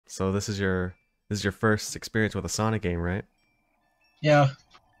So this is your first experience with a Sonic game, right? Yeah.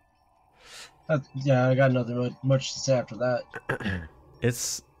 Yeah, I got nothing much to say after that.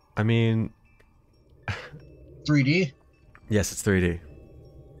 It's, I mean, 3D? yes, it's 3D.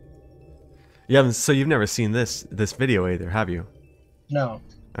 You haven't, so you've never seen this video either, have you? No. All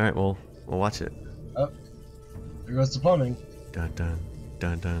right, well, we'll watch it. Oh, there goes the plumbing. Dun dun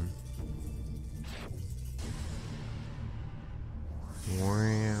dun dun.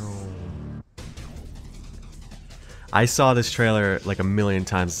 Wow. I saw this trailer like a million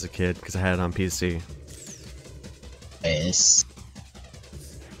times as a kid because I had it on PC. Yes.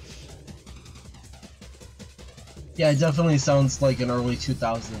 Yeah, it definitely sounds like an early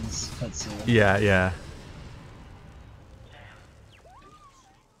 2000s cutscene. Yeah, yeah.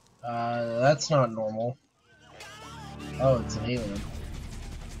 That's not normal. Oh, it's an alien.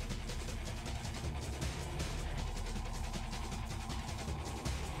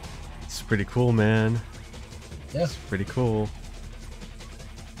 It's pretty cool, man. Yeah. It's pretty cool.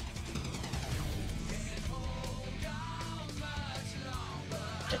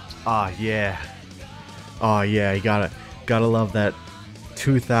 Ah, yeah. Oh yeah, you gotta love that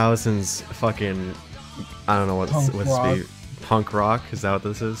 2000s fucking, I don't know what's be punk rock. Is that what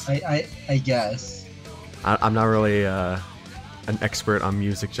this is? I guess. I'm not really an expert on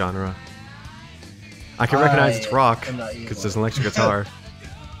music genre. I can recognize it's rock because there's an electric guitar.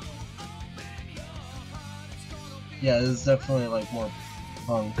 Yeah, this is definitely like more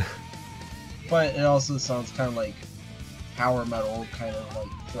punk, but it also sounds kind of like power metal, kind of like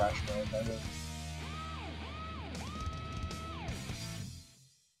thrash metal, kind of.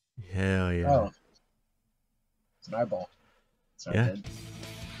 Hell yeah. Oh. It's an eyeball. It's not good.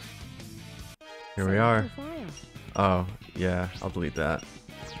 Here we are. Oh, yeah, I'll delete that.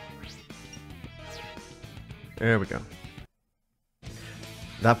 There we go.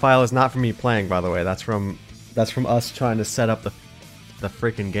 That file is not from me playing, by the way. That's from us trying to set up the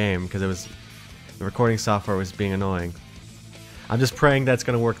freaking game because the recording software was being annoying. I'm just praying that's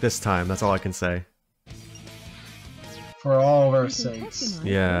gonna work this time. That's all I can say. For all of our sakes.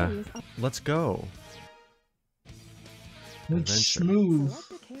 Yeah. Let's go. Smooth.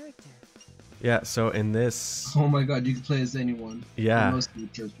 Yeah, so in this... Oh my god, you can play as anyone. Yeah. Most of the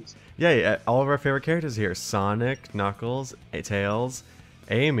characters. Yeah, all of our favorite characters here. Sonic, Knuckles, Tails,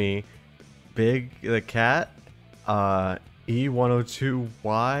 Amy, Big the Cat,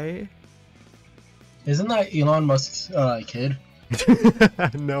 E102Y. Isn't that Elon Musk's kid?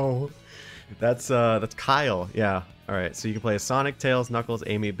 No. That's Kyle, yeah. Alright, so you can play as Sonic, Tails, Knuckles,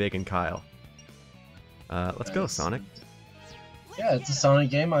 Amy, Big, and Kyle. Let's go, Sonic. Yeah, it's a Sonic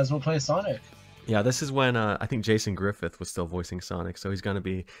game, might as well play Sonic. Yeah, this is when I think Jason Griffith was still voicing Sonic, so he's gonna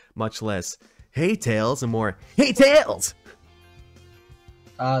be much less, "Hey Tails," and more, "Hey Tails!"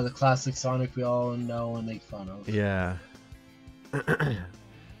 The classic Sonic we all know and make fun of. Yeah.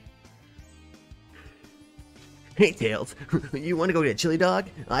 Hey Tails, you want to go get a chili dog?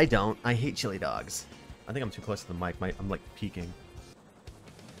 I don't. I hate chili dogs. I think I'm too close to the mic. I'm like peeking.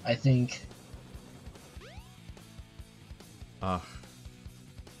 I think.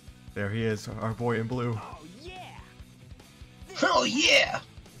 There he is, our boy in blue. Oh yeah! Oh yeah!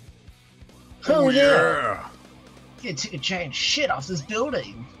 Oh yeah! You took a giant shit off this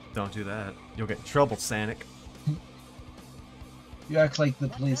building. Don't do that. You'll get in trouble, Sonic. You act like the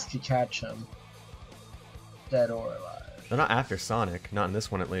police could catch him. Dead or alive. They're not after Sonic, not in this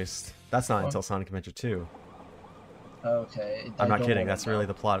one at least. That's not until Sonic Adventure 2. Okay. I'm not kidding, that's really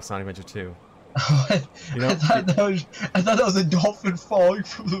the plot of Sonic Adventure 2. You know, I thought that was a dolphin falling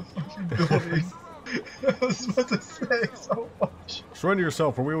from the fucking building. I was about to say so much. Surrender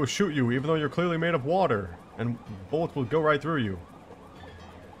yourself or we will shoot you even though you're clearly made of water. And bullets will go right through you.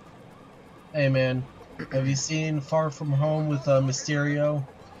 Hey man, have you seen Far From Home with Mysterio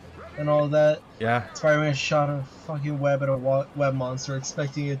and all that? Yeah. Spider-Man shot a fucking web at a web monster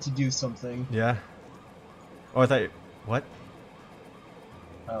expecting it to do something. Yeah. Oh, I thought what?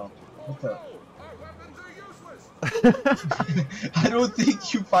 Oh, what the? I don't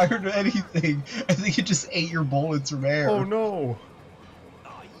think you fired anything. I think it just ate your bullets from air. Oh no.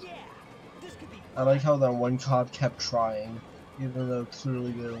 I like how that one cop kept trying, even though it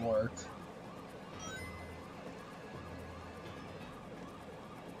clearly didn't work.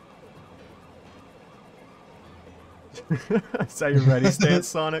 Is that your ready stance,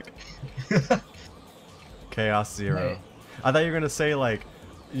 Sonic? Chaos Zero. Hey. I thought you were gonna say like,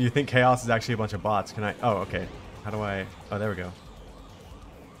 you think Chaos is actually a bunch of bots. Can I? Oh, okay. How do I? Oh, there we go.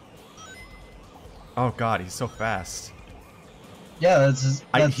 Oh god, he's so fast. Yeah, that's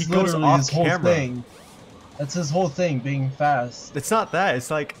he goes off his whole camera. thing. That's his whole thing, being fast. It's not that. It's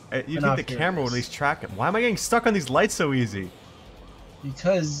like you But think the not camera would at furious. least track him. Why am I getting stuck on these lights so easy?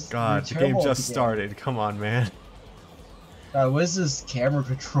 Because God, the you're game terrible at just the game. started. Come on, man. What is this camera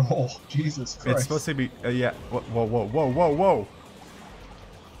control? Jesus Christ. It's supposed to be. Yeah. Whoa, whoa, whoa, whoa, whoa, whoa.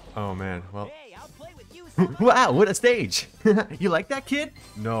 Oh man. Well. Hey, I'll play with you. Son. Wow, what a stage! You like that, kid?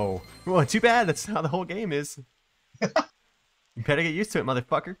 No. Well, too bad. That's how the whole game is. You better get used to it,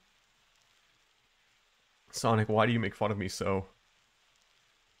 motherfucker. Sonic, why do you make fun of me so?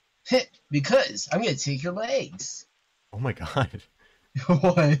 Because I'm gonna take your legs. Oh my god.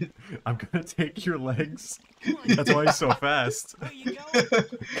 What? I'm gonna take your legs. That's why he's so fast. Where you going?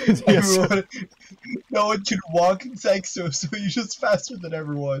 Yes. Everyone, no one can walk in Cisco, so you're just faster than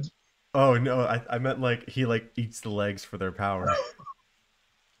everyone. Oh no, I meant like he like eats the legs for their power.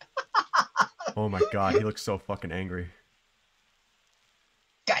 Oh my god, he looks so fucking angry.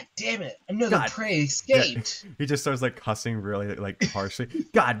 God damn it! Another God. prey escaped. He just starts like cussing really like harshly.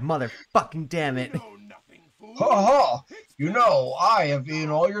 God motherfucking damn it. Ha ha! You know, I have eaten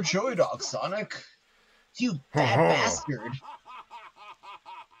all your chili dogs, Sonic. You bad bastard.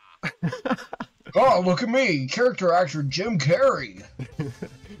 Oh, look at me, character actor Jim Carrey.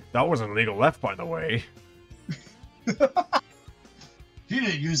 That wasn't legal left, by the way. He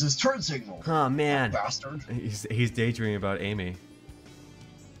didn't use his turn signal. Oh man. Bastard. He's daydreaming about Amy.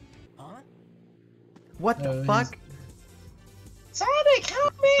 Huh? What the fuck? Sonic,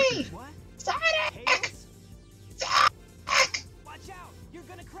 help me! What? Sonic! Tails? Sonic! Watch out! You're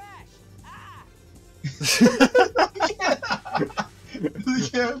gonna crash! Ah! The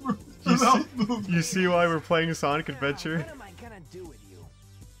camera. You the mouth moved. You see why we're playing Sonic Now, Adventure? what am I gonna do with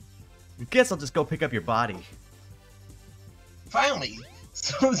you? Guess I'll just go pick up your body. Finally,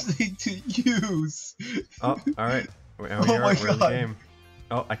 something to use. Oh, alright. We're Oh in my the God. game.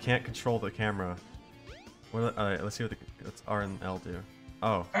 Oh, I can't control the camera. Alright, let's see what what's R and L do.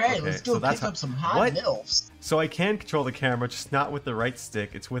 Oh, Alright, okay. let's go So that's pick how- up some hot What? MILFs. So I can control the camera, just not with the right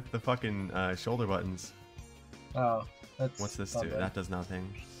stick. It's with the fucking shoulder buttons. Oh, that's. What's this not do? bad. That does nothing.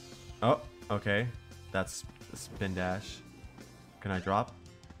 Oh, okay. That's a spin dash. Can I drop?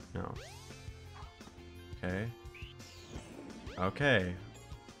 No. Okay. Okay.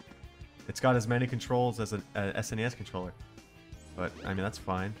 It's got as many controls as a SNES controller. But, I mean, that's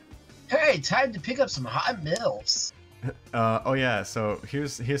fine. Hey, time to pick up some hot MILFs. Oh yeah, so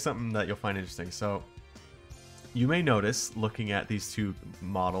here's something that you'll find interesting. So, you may notice, looking at these two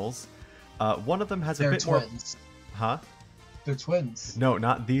models, one of them has a They're bit more... twins. Huh? They're twins. No,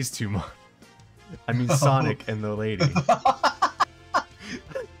 not these two. I mean Sonic and the lady.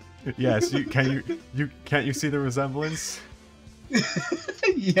 Yes, can't you see the resemblance?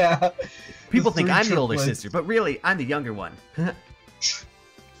 Yeah. People The think three I'm the older triplets. sister, but really I'm the younger one.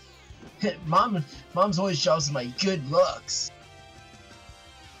 Mom's always jealous of my good looks.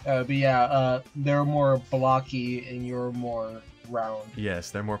 But yeah, they're more blocky and you're more round.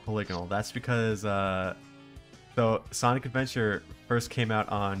 Yes, they're more polygonal. That's because so Sonic Adventure first came out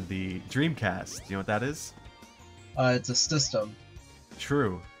on the Dreamcast. Do you know what that is? It's a system.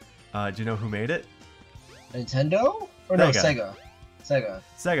 True. Do you know who made it? Nintendo? Or no, Sega. Sega.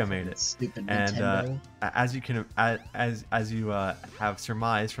 Sega made it. Stupid And Nintendo. as you can as you have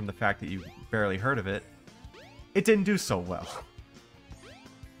surmised from the fact that you barely heard of it, it didn't do so well.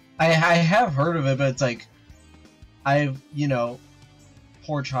 I have heard of it, but it's like,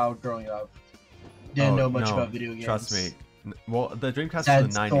 poor child growing up. Didn't Oh, know much no, about video games. Trust me. Well, the Dreamcast Sad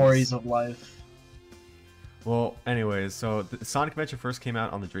was the 90s. stories of life. Well, anyways, so the Sonic Adventure first came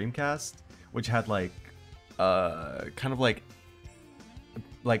out on the Dreamcast, which had like, kind of like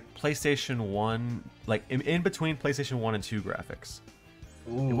PlayStation 1, like in between PlayStation 1 and 2 graphics.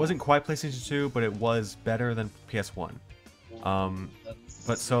 Ooh, It wasn't quite PlayStation 2, but it was better than PS1. that's-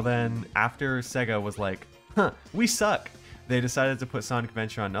 But so then after Sega was like, huh, we suck, they decided to put Sonic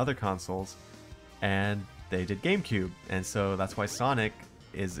Adventure on other consoles, and they did GameCube, and so that's why Sonic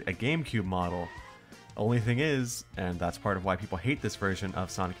is a GameCube model. Only thing is, and that's part of why people hate this version of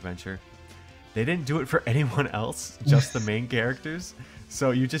Sonic Adventure, they didn't do it for anyone else, just the main characters.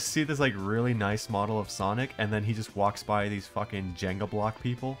 So you just see this like really nice model of Sonic, and then he just walks by these fucking Jenga block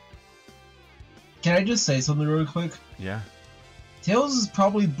people. Can I just say something real quick? Yeah. Tails is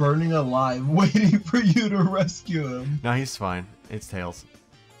probably burning alive, waiting for you to rescue him. No, he's fine. It's Tails.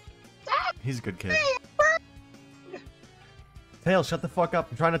 He's a good kid. Tails, shut the fuck up.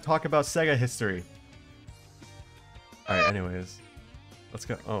 I'm trying to talk about Sega history. Alright, anyways. Let's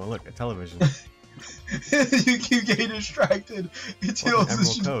go. Oh, look, a television. You keep getting distracted. And Tails Emerald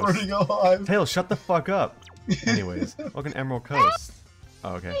is just Coast. burning alive. Tails, shut the fuck up. Anyways, welcome to Emerald Coast.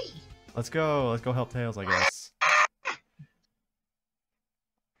 Oh, okay. Let's go help Tails, I guess.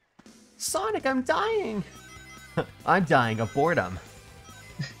 Sonic, I'm dying! I'm dying of boredom.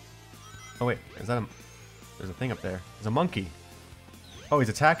 Oh wait, is that a... There's a thing up there. There's a monkey. Oh, he's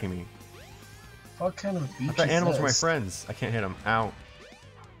attacking me. What kind of beach I thought is animals were my this? friends. I can't hit him. Ow.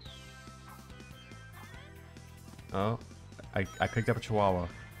 Oh, I picked up a chihuahua.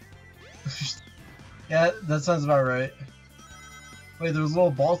 Yeah, that sounds about right. Wait, there was a little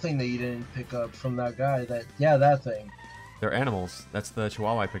ball thing that you didn't pick up from that guy. That thing. They're animals. That's the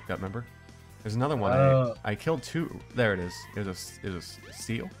chihuahua I picked up, remember? There's another one. Oh. I killed two. There it is. It was a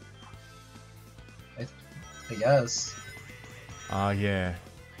seal? I guess. Yeah.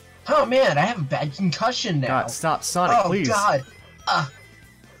 Oh man, I have a bad concussion now. God, stop, Sonic, oh please. God.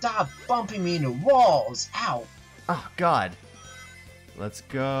 Stop bumping me into walls. Ow. Oh, God. Let's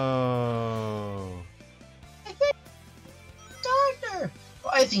go. Doctor.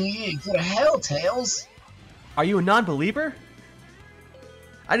 Well, I think you need to go to hell, Tails. Are you a non-believer?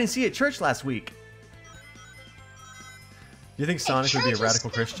 I didn't see you at church last week. Do you think Sonic would be a church is radical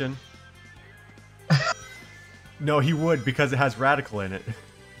still- Christian? No, he would because it has radical in it.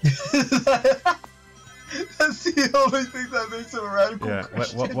 That's the only thing that makes him a radical Yeah.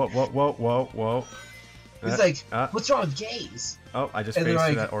 Christian. Whoa. He's like, uh. what's wrong with gays? Oh, I just And they're faced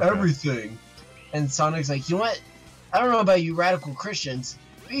like, that orca. everything. And Sonic's like, you know what? I don't know about you radical Christians,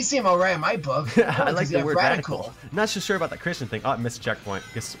 but you seem alright in my book. I like Because you the have word radical. Not so sure about that Christian thing. Oh, I missed checkpoint.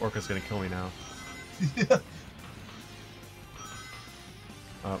 Guess Orca's gonna kill me now.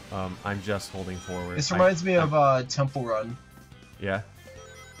 I'm just holding forward. This reminds me of Temple Run. Yeah.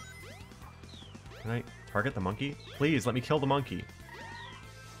 Can I target the monkey? Please, let me kill the monkey.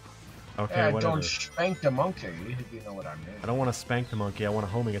 Okay, Yeah, whatever. don't spank the monkey, if you know what I mean. I don't want to spank the monkey, I want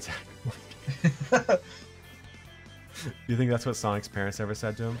to homing attack the monkey. You think that's what Sonic's parents ever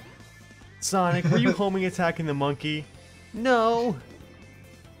said to him? Sonic, were you homing attacking the monkey? No!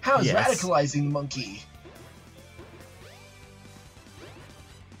 How's Yes. radicalizing the monkey?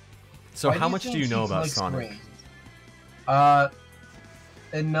 So Why how you much think do you know he about collects Sonic? grain?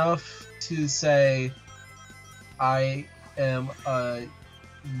 Enough to say I am a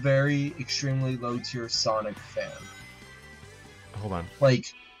very extremely low tier Sonic fan. Hold on.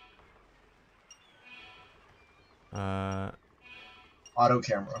 Like, auto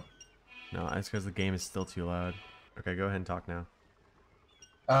camera. No, it's because the game is still too loud. Okay, go ahead and talk now.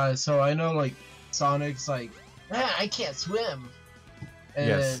 So I know, like, Sonic's like, I can't swim. And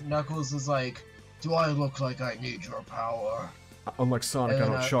Yes. Knuckles is like, do I look like I need your power? Unlike Sonic, And I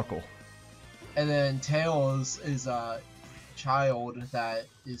then, don't chuckle. And then Tails is a child that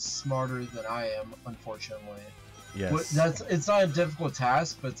is smarter than I am, unfortunately. Yes. It's not a difficult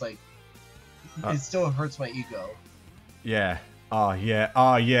task, but it's like, it still hurts my ego. Yeah. Oh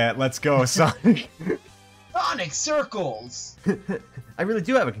yeah, let's go, Sonic. Sonic circles! I really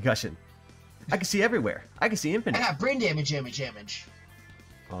do have a concussion. I can see everywhere. I can see I infinite. got brain damage.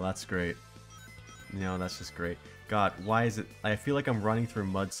 Oh, that's great. No, that's just great. God, why is it... I feel like I'm running through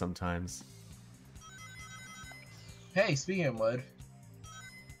mud sometimes. Hey, speaking of mud.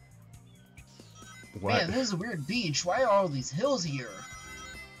 What? Man, this is a weird beach. Why are all these hills here?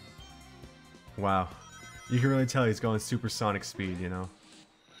 Wow. You can really tell he's going supersonic speed, you know?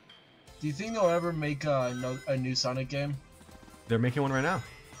 Do you think they'll ever make a new Sonic game? They're making one right now.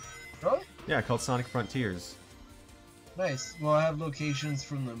 Really? Yeah, called Sonic Frontiers. Nice. Will I have locations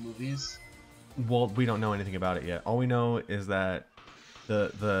from the movies? Well, we don't know anything about it yet. All we know is that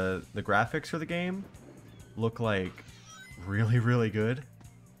the graphics for the game look like really, really good,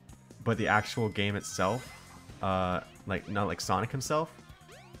 but the actual game itself, like not like Sonic himself,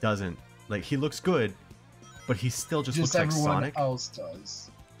 doesn't. Like, he looks good, but he still just looks like everyone Sonic. else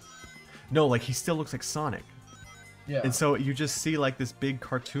does. No, like he still looks like Sonic. Yeah. And so you just see like this big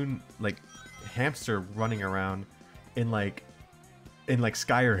cartoon like hamster running around in like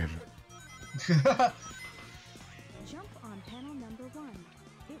Skyrim. Jump on panel number 1.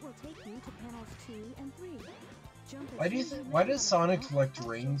 It will take you to panels 2 and 3. Jump as Why soon as you does know Sonic how collect to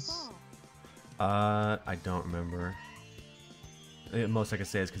rings? fall. I don't remember. The most I could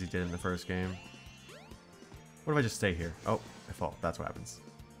say is because he did it in the first game. What if I just stay here? Oh, I fall. That's what happens.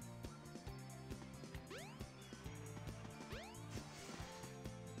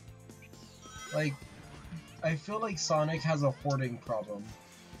 Like, I feel like Sonic has a hoarding problem.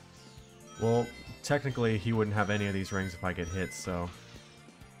 Well, technically he wouldn't have any of these rings if I get hit, so...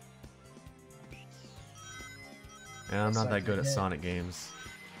 And I'm That's not not that good at hit. Sonic games.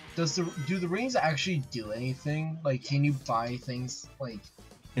 Do the rings actually do anything? Like, can you buy things like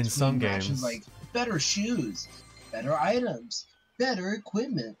In some between matches, games... like better shoes, better items, better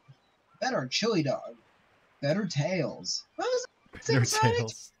equipment, better chili dog, better tails? What was it? Their Sonic?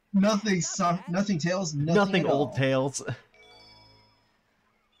 tails. Nothing, nothing Tails. Nothing at old all. Tails.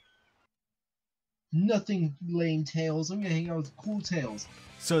 Nothing lame Tails. I'm gonna hang out with cool Tails.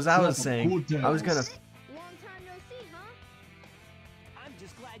 So as I was Cool saying, Tails. I was gonna. Long time no see, huh? I'm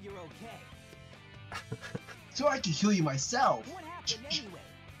just glad you're okay. So I can kill you myself. What happened anyway?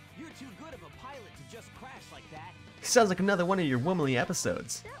 You're too good of a pilot to just crash like that. Sounds like another one of your womanly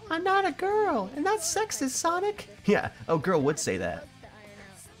episodes. I'm not a girl, and that's sexist, Sonic. Yeah, oh, girl would say that.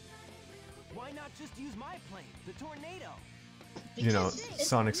 Why not just use my plane, the Tornado? You know, Because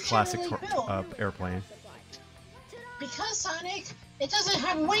Sonic's it's classic generally built. airplane. Because Sonic, it doesn't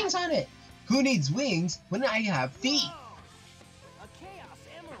have wings on it. Who needs wings when I have feet? A Chaos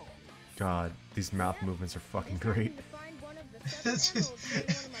Emerald. God, these mouth movements are fucking great. It's just,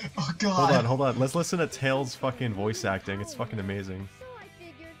 oh god. Hold on. Let's listen to Tails' fucking voice acting. It's fucking amazing. So I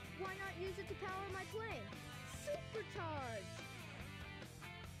figured, why not use it to power my plane? Supercharge!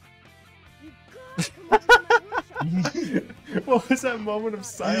 You gotta come over to my workshop. What was that moment of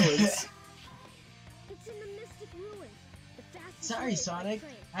silence? It's in the Mystic Ruins. The fastest Sorry, way by Sonic.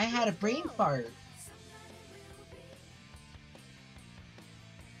 train. I had a brain fart.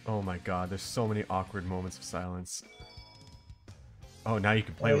 Oh my god, there's so many awkward moments of silence. Oh, now you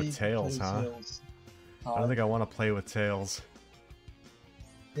can play with Tails, huh? I don't think I want to play with Tails.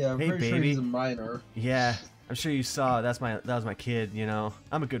 Yeah, I'm Hey, pretty sure baby. he's a minor. Yeah, I'm sure you saw. That was my kid. You know,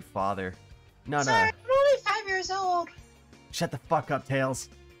 I'm a good father. Not Sorry, a. I'm only 5 years old. Shut the fuck up, Tails.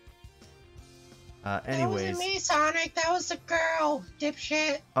 That Anyways. wasn't me, Sonic. That was the girl,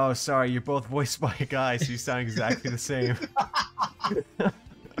 dipshit. Oh, sorry. You're both voiced by a guy, so you sound exactly the same.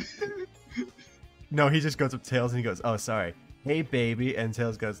 No, he just goes up to Tails and he goes, "Oh, sorry. Hey, baby," and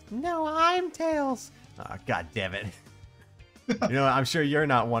Tails goes, "No, I'm Tails." Ah, god damn it. You know what? I'm sure you're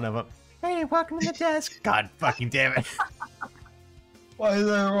not one of them. Hey, welcome to the desk. God fucking damn it. Why is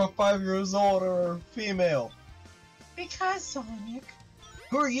there 5 years old or female? Because Sonic.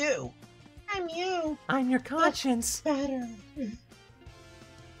 Who are you? I'm you. I'm your conscience. Better.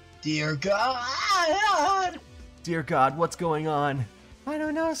 Dear God. Dear God, what's going on? I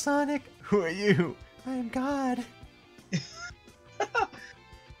don't know, Sonic. Who are you? I am God.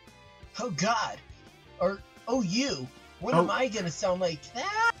 Oh God. Or oh you. When Oh. am I gonna sound like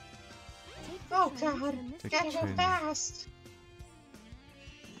that? Take the Oh train to God. the Mystic Take Gotta the go train. fast.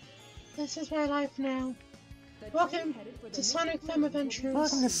 This is my life now. The train Welcome headed for the to Mystic Sonic Femme Ruins will be Adventures.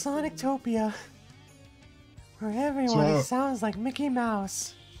 Welcome to Sonictopia, where everyone sounds like Mickey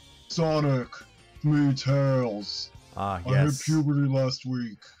Mouse. Sonic, me Tails. Ah, I hit yes. puberty last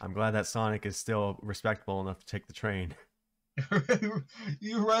week. I'm glad that Sonic is still respectable enough to take the train.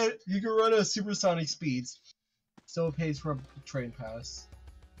 You can run at supersonic speeds. Still pays for a train pass.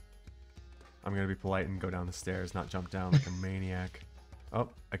 I'm gonna be polite and go down the stairs, not jump down like a maniac. Oh,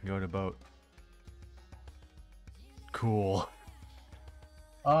 I can go to a boat. Cool.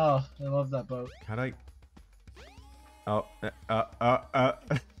 Oh, I love that boat. How'd I... Oh,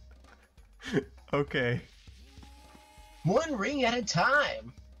 okay. One ring at a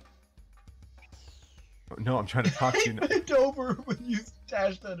time. No, I'm trying to talk to I you now. bent over when you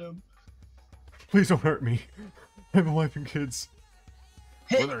dashed at him. Please don't hurt me. I have a wife and kids.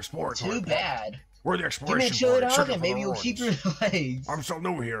 Hey, the exploratory too part. bad. We're the Give me a exploration chill party. dog Circle and for the maybe you'll keep your ruins. legs. I'm so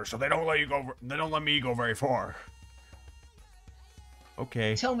new here, so they don't let you go. They don't let me go very far.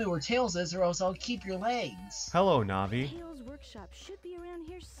 Okay. Tell me where Tails is or else I'll keep your legs. Hello, Navi. Tails' workshop should be around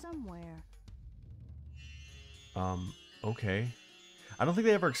here somewhere. Okay. I don't think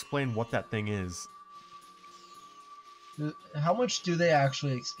they ever explained what that thing is. How much do they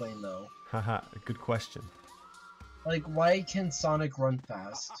actually explain though? Haha, good question. Like, why can Sonic run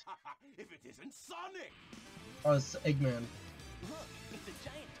fast? If it isn't Sonic! Oh, it's Eggman. Look, it's a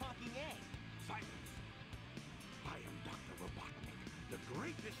giant talking egg. Silence. I am Dr. Robotnik, the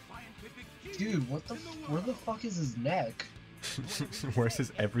greatest scientific genius Dude, what the? in the Where the world. fuck is his neck? Where's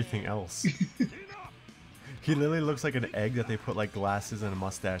his everything else? Enough. He literally looks like an egg that they put like glasses and a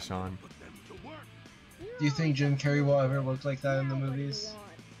mustache on. Put them to work. Do you think Jim Carrey will ever look like that in the movies?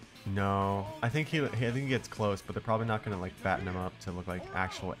 No, I think he gets close, but they're probably not gonna like fatten him up to look like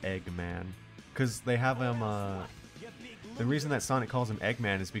actual Eggman, because they have him. The reason that Sonic calls him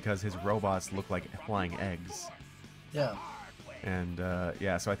Eggman is because his robots look like flying eggs, Yeah. and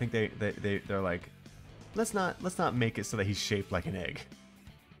yeah, so I think they're like, let's not make it so that he's shaped like an egg.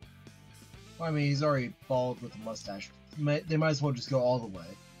 Well, I mean, he's already bald with a mustache. They might as well just go all the way.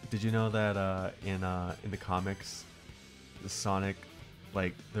 Did you know that in the comics, the Sonic,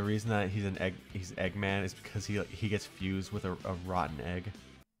 like the reason that he's Eggman is because he gets fused with a rotten egg.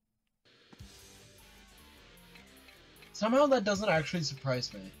 Somehow that doesn't actually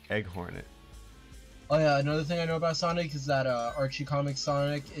surprise me. Egg Hornet. Oh yeah, another thing I know about Sonic is that Archie Comics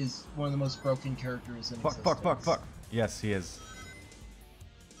Sonic is one of the most broken characters in existence. Yes, he is.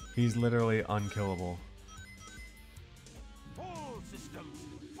 He's literally unkillable. All systems,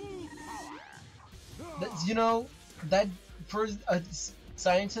 full power. You know, that for a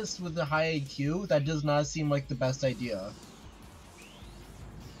scientist with a high IQ, that does not seem like the best idea.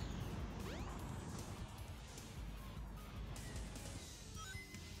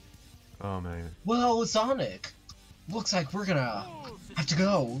 Oh man. Well, Sonic, looks like we're gonna have to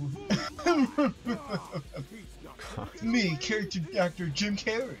go. Me, character actor Jim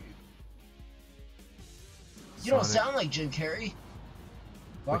Carrey. You don't Sonic. sound like Jim Carrey.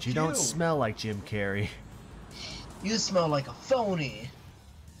 But Fuck you don't smell like Jim Carrey. You smell like a phony.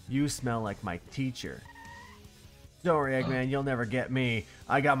 You smell like my teacher. Don't worry, Eggman, you'll never get me.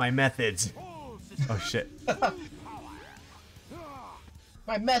 I got my methods. Oh shit.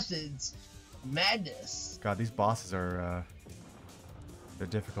 My methods. Madness. God, these bosses are, they're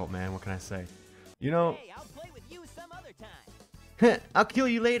difficult, man. What can I say? You know, Hey, I'll play with you some other time. I'll kill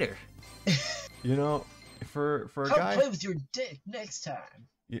you later. You know, for a Come guy, play with your dick next time.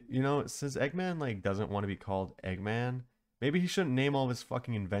 you know, since Eggman like doesn't want to be called Eggman, maybe he shouldn't name all of his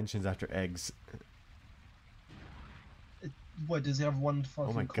fucking inventions after eggs. What, does he have one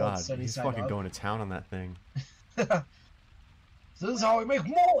fucking Oh my called god, Sunny he's Side fucking Up? going to town on that thing. So this is how we make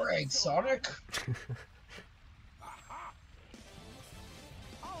more eggs, Sonic.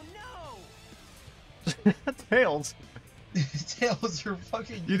 Oh no! Tails, Tails are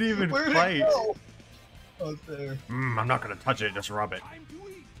fucking. you didn't even Where'd fight. it go? Oh, it's there. I'm not gonna touch it, just rub it. Time to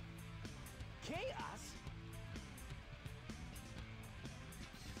eat. Chaos?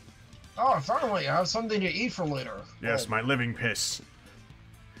 Oh, finally, I have something to eat for later. Yes, my living piss.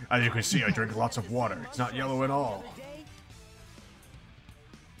 As you can see, I drink lots of water. It's not yellow at all. Another day?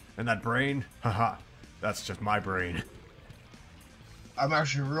 And that brain? Haha, that's just my brain. I'm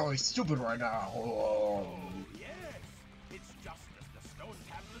actually really stupid right now. Oh. Yes, it's just as the stone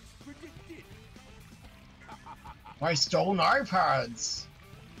tablets predicted. My stone iPads.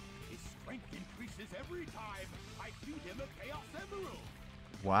 His strength increases every time I feed him a Chaos Emerald.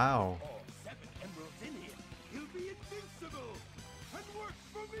 Wow. All 7 emeralds in him, he'll be invincible and work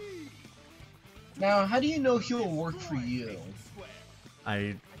for me. Now, how do you know he'll work for you?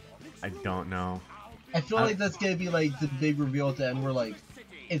 I don't know. I feel like that's gonna be like the big reveal at the end where like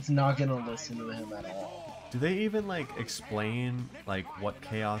it's not gonna listen to him at all. Do they even like explain like what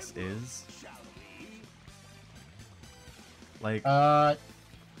chaos is? Like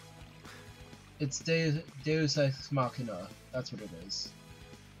It's Deus Ex Machina. That's what it is.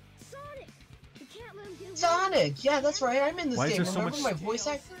 Sonic! You can't let him get away. Sonic! Yeah, that's right. I'm in this Why is game. there so Remember much- my voice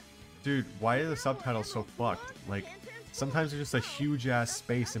actor? dude, why are the subtitles so fucked? Like sometimes there's just a huge ass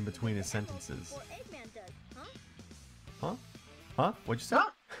space in between his sentences. Or Eggman does, huh? Huh? Huh? What'd you say? Huh?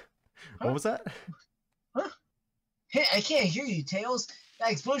 What was that? Hey, I can't hear you, Tails. That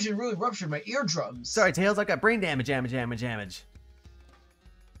explosion really ruptured my eardrums. Sorry, Tails, I got brain damage.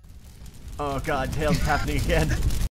 Oh god, Tails, it's happening again.